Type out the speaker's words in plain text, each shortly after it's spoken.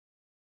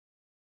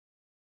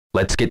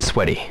Let's get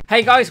sweaty.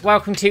 Hey guys,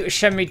 welcome to a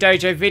Shenmue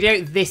Dojo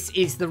video. This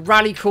is the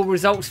rally call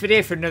results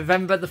video for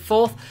November the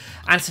 4th.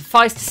 And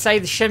suffice to say,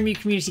 the Shenmue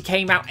community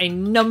came out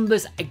in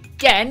numbers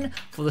again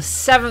for the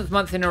 7th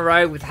month in a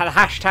row with the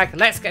hashtag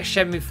Let's Get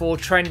Shenmue 4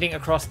 trending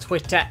across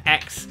Twitter,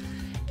 X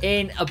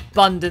in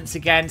abundance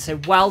again. So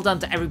well done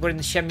to everybody in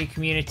the Shenmue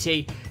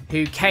community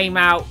who came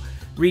out,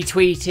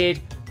 retweeted,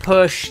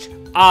 pushed,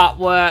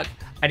 artwork,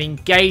 and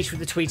engaged with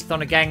the tweetathon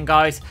again,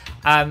 guys.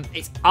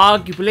 It's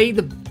arguably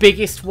the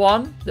biggest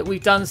one that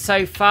we've done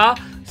so far.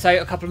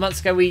 So a couple of months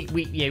ago, we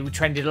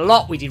trended a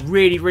lot. We did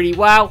really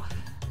well.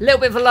 A little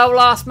bit of a low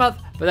last month,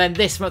 but then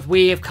this month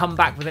we have come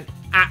back with an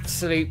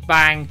absolute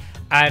bang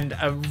and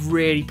are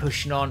really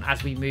pushing on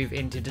as we move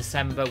into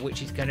December,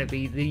 which is going to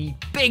be the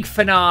big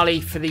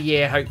finale for the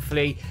year,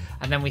 hopefully.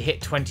 And then we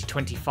hit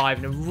 2025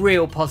 in a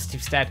real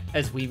positive stead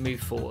as we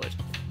move forward.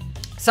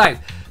 So,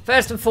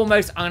 first and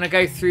foremost, I'm going to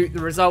go through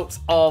the results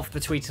of the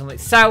tweetathon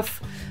itself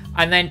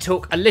and then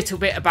talk a little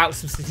bit about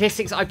some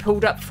statistics I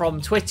pulled up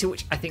from Twitter,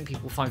 which I think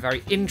people will find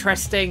very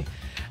interesting.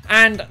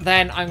 And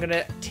then I'm going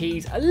to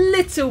tease a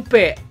little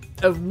bit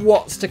of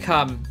what's to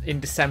come in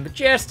December,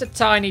 just a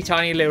tiny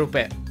little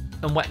bit,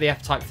 and whet the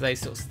appetite for those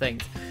sorts of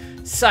things.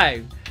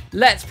 So,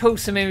 let's pull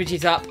some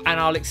images up and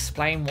I'll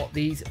explain what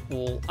these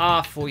all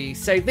are for you.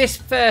 So this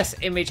first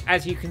image,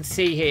 as you can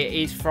see here,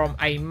 is from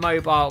a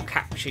mobile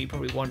capture. You're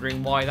probably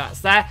wondering why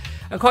that's there.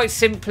 And quite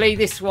simply,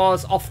 this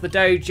was off the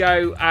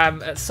dojo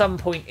at some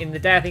point in the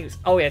day. I think it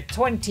was,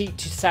 20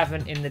 to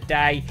 7 in the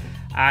day,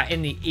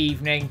 in the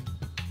evening.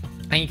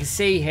 And you can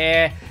see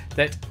here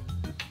that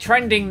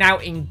trending now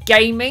in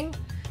gaming,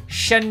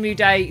 Shenmue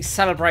Day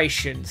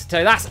celebrations.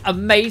 So that's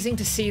amazing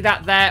to see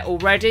that there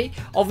already.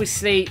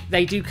 Obviously,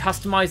 they do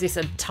customize this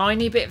a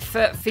tiny bit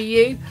for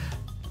you.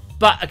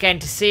 But again,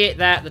 to see it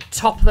there at the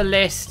top of the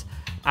list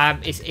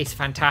is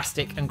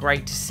fantastic and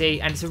great to see.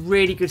 And it's a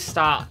really good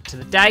start to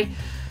the day.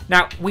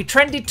 Now, we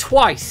trended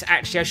twice,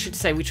 actually, I should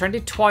say. We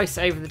trended twice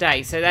over the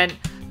day. So then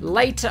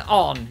later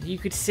on, you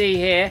could see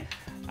here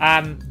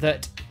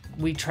that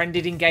we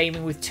trended in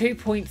gaming with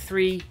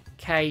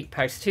 2.3K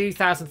posts,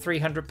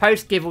 2,300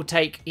 posts, give or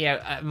take,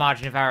 a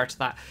margin of error to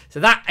that. So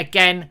that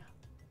again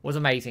was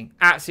amazing,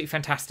 absolutely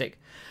fantastic.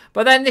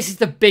 But then this is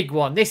the big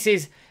one. This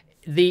is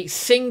the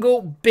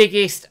single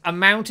biggest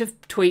amount of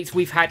tweets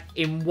we've had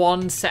in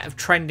one set of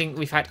trending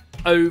we've had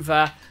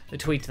over the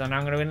tweetathon.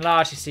 I'm going to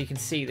enlarge this so you can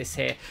see this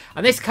here,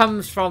 and this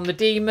comes from the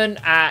Demon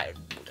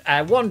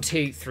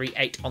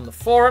 1238 on the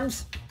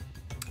forums,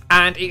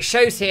 and it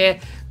shows here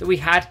that we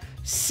had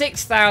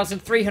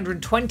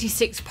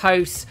 6,326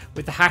 posts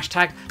with the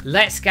hashtag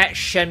Let's Get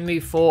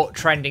Shenmue 4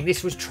 trending.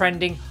 This was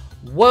trending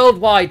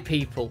worldwide,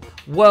 people.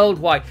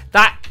 Worldwide.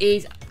 That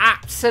is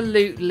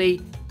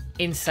absolutely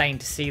insane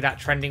to see that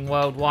trending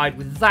worldwide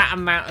with that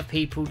amount of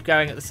people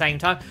going at the same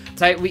time.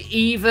 So we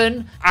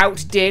even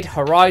outdid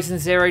Horizon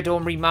Zero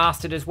Dawn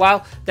Remastered as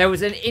well. There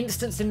was an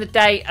instance in the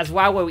day as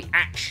well where we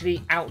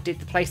actually outdid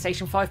the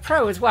PlayStation 5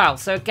 Pro as well.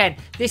 So again,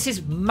 this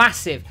is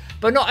massive.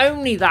 But not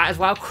only that as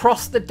well,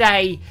 across the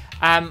day,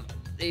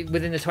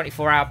 within the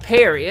 24-hour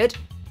period,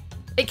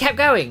 it kept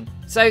going.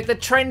 So the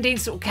trending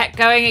sort of kept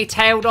going. It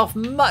tailed off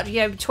much,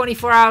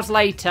 24 hours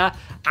later,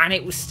 and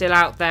it was still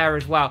out there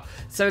as well.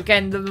 So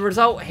again, the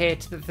result here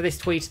for this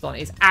tweetathon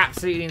is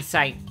absolutely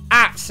insane,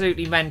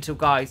 absolutely mental,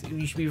 guys.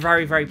 You should be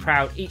very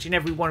proud. Each and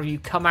every one of you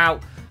come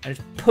out and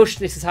just push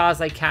this as hard as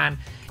they can.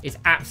 It's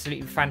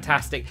absolutely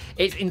fantastic.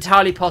 It's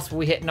entirely possible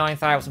we hit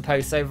 9,000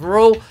 posts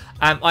overall.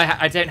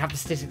 I don't have the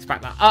statistics to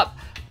back that up,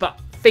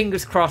 but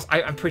fingers crossed,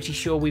 I'm pretty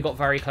sure we got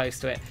very close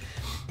to it.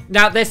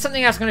 Now, there's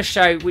something else I'm going to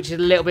show, which is a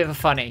little bit of a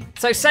funny.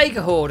 So, Sega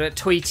Hoarder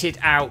tweeted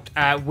out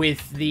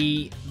with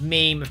the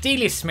meme of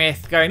Delia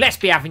Smith going, "Let's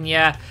be having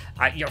ya."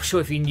 You're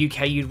sure if you're in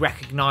UK, you'd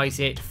recognise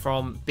it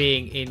from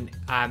being in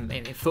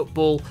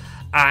football.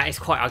 It's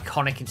quite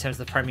iconic in terms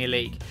of the Premier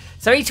League.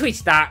 So he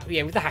tweeted that,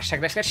 with the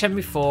hashtag Let's Get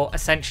Shenmue 4,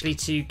 essentially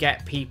to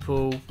get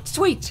people to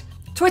tweet.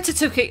 Twitter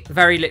took it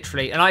very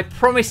literally, and I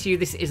promise you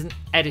this isn't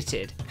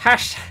edited.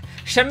 Hashtag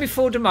Shenmue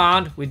 4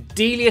 demand with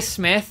Delia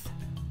Smith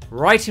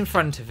right in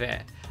front of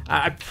it.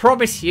 I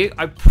promise you,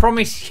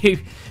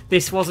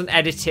 this wasn't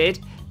edited.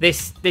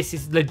 This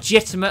is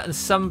legitimate, and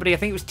somebody, I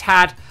think it was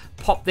Tad,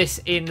 popped this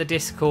in the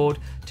Discord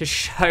to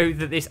show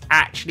that this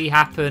actually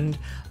happened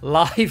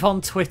live on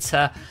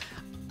Twitter.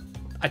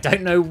 I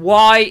don't know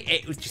why.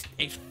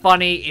 It's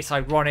funny, it's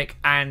ironic,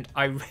 and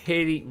I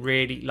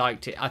really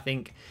liked it. I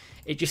think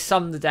it just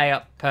summed the day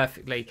up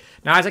perfectly.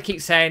 Now, as I keep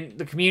saying,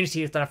 the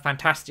community has done a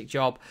fantastic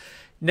job.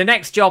 The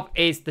next job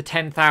is the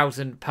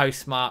 10,000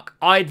 post mark.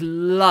 I'd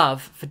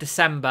love for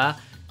December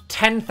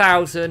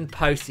 10,000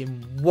 posts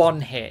in one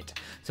hit.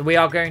 So we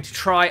are going to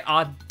try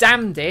our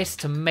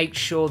damnedest to make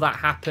sure that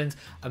happens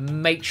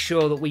and make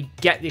sure that we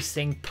get this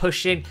thing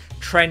pushing,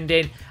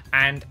 trending,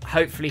 and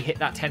hopefully hit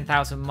that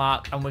 10,000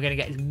 mark. And we're going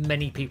to get as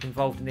many people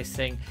involved in this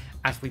thing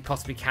as we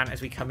possibly can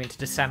as we come into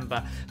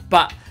December.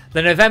 But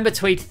the November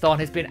tweetathon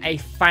has been a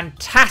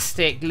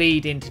fantastic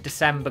lead into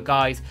December,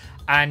 guys.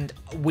 And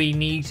we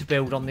need to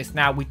build on this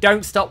now. We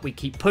don't stop. We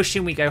keep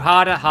pushing. We go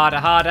harder.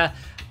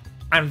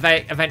 And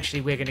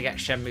eventually we're going to get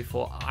Shenmue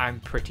 4. I'm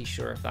pretty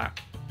sure of that.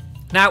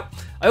 Now,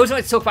 I also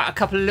want to talk about a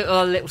couple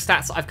of little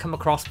stats that I've come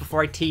across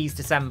before I tease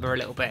December a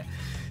little bit.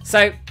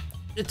 So,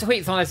 the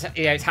Tweetathon is,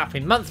 it's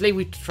happening monthly.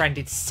 We've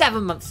trended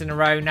 7 months in a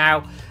row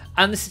now.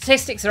 And the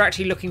statistics are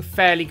actually looking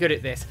fairly good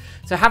at this.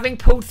 So, having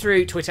pulled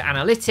through Twitter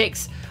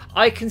analytics,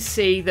 I can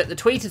see that the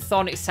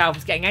Tweetathon itself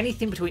is getting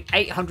anything between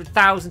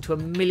 800,000 to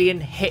 1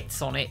 million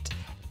hits on it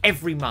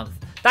every month.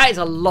 That is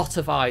a lot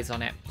of eyes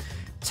on it.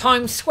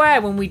 Times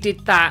Square, when we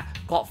did that,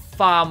 got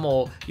far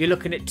more. You're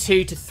looking at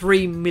 2 to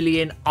 3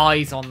 million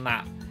eyes on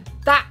that.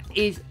 That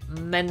is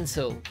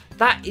mental.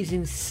 That is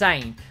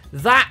insane.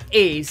 That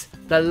is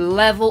the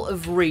level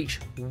of reach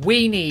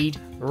we need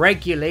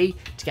regularly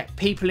to get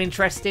people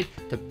interested,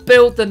 to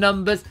build the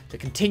numbers, to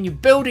continue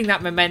building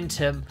that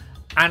momentum.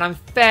 And I'm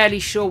fairly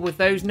sure with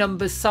those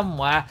numbers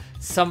somewhere,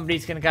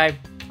 somebody's going to go,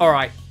 all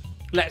right,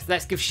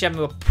 let's give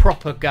Shenmue a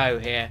proper go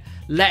here.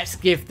 Let's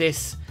give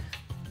this,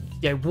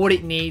 what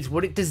it needs,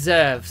 what it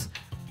deserves,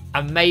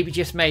 and maybe,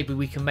 just maybe,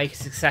 we can make a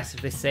success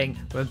of this thing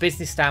from a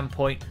business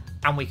standpoint,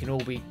 and we can all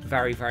be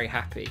very, very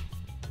happy.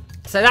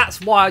 So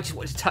that's why I just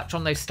wanted to touch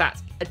on those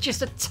stats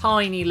just a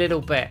tiny little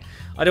bit.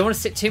 I don't want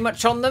to sit too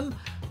much on them,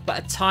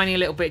 but a tiny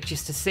little bit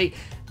just to see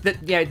that,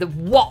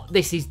 what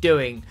this is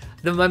doing,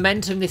 the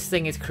momentum this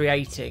thing is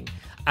creating,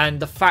 and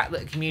the fact that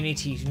the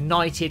community is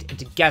united and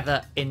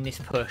together in this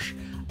push.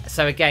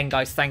 So again,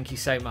 guys, thank you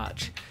so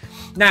much.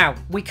 Now,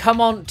 we come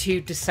on to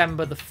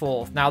December the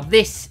 4th. Now,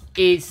 this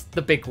is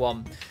the big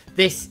one.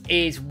 This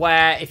is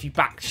where, if you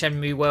back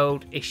Shenmue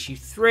World Issue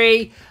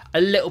 3, a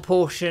little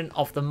portion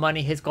of the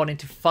money has gone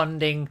into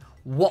funding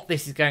what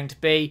this is going to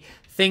be.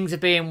 Things are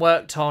being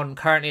worked on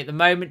currently at the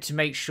moment to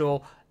make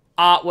sure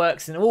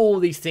artworks and all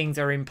these things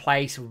are in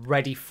place,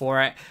 ready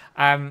for it.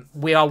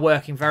 We are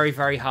working very,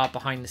 very hard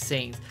behind the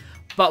scenes.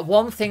 But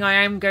one thing I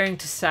am going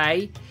to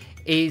say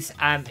is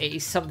it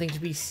is something to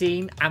be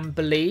seen and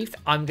believed.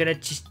 I'm going to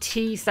just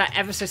tease that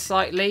ever so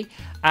slightly.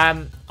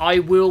 I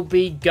will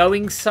be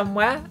going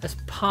somewhere as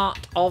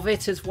part of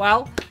it as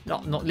well.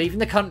 Not leaving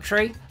the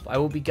country, but I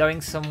will be going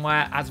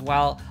somewhere as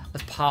well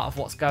as part of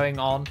what's going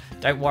on.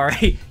 Don't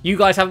worry. You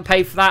guys haven't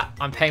paid for that.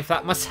 I'm paying for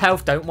that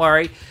myself. Don't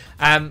worry.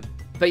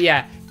 But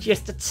yeah,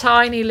 just a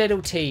tiny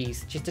little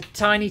tease. Just a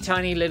tiny,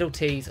 tiny little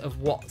tease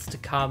of what's to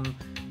come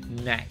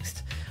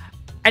next.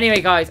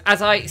 Anyway, guys,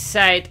 as I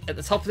said at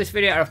the top of this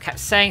video, I've kept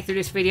saying through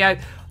this video,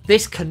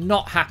 this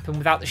cannot happen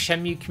without the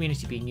Shenmue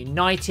community being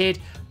united,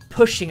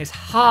 pushing as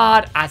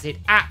hard as it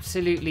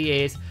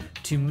absolutely is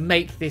to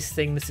make this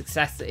thing the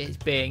success that it's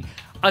being.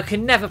 I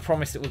can never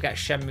promise that we'll get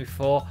Shenmue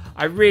 4.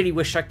 I really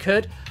wish I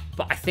could,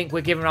 but I think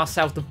we're giving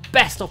ourselves the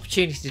best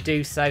opportunity to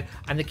do so,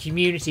 and the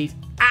community's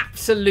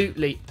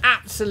absolutely,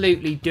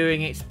 absolutely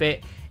doing its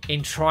bit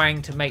in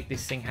trying to make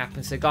this thing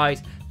happen. So,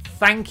 guys,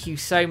 thank you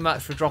so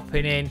much for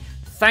dropping in.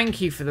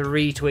 Thank you for the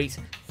retweets.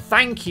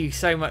 Thank you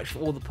so much for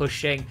all the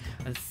pushing.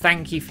 And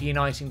thank you for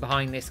uniting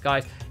behind this,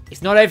 guys.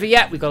 It's not over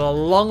yet. We've got a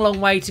long, long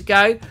way to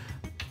go.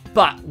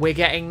 But we're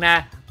getting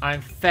there.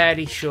 I'm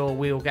fairly sure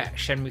we will get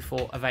Shenmue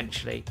 4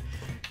 eventually.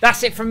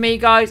 That's it from me,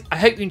 guys. I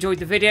hope you enjoyed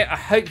the video. I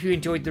hope you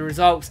enjoyed the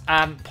results.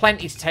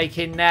 Plenty to take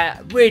in there.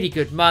 Really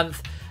good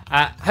month.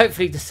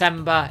 Hopefully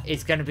December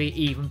is going to be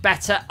even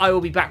better. I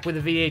will be back with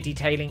a video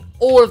detailing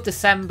all of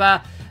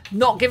December.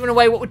 Not giving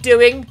away what we're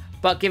doing,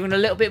 but giving a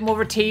little bit more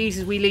of a tease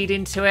as we lead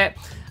into it,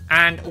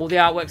 and all the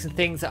artworks and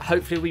things that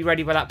hopefully will be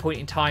ready by that point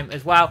in time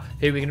as well,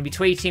 who we're going to be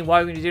tweeting, why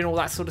we're going to be doing all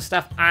that sort of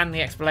stuff, and the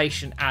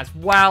explanation as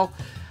well.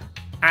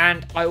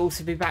 And I will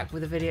also be back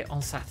with a video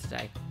on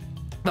Saturday.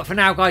 But for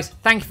now, guys,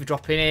 thank you for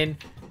dropping in.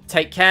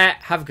 Take care.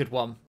 Have a good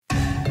one.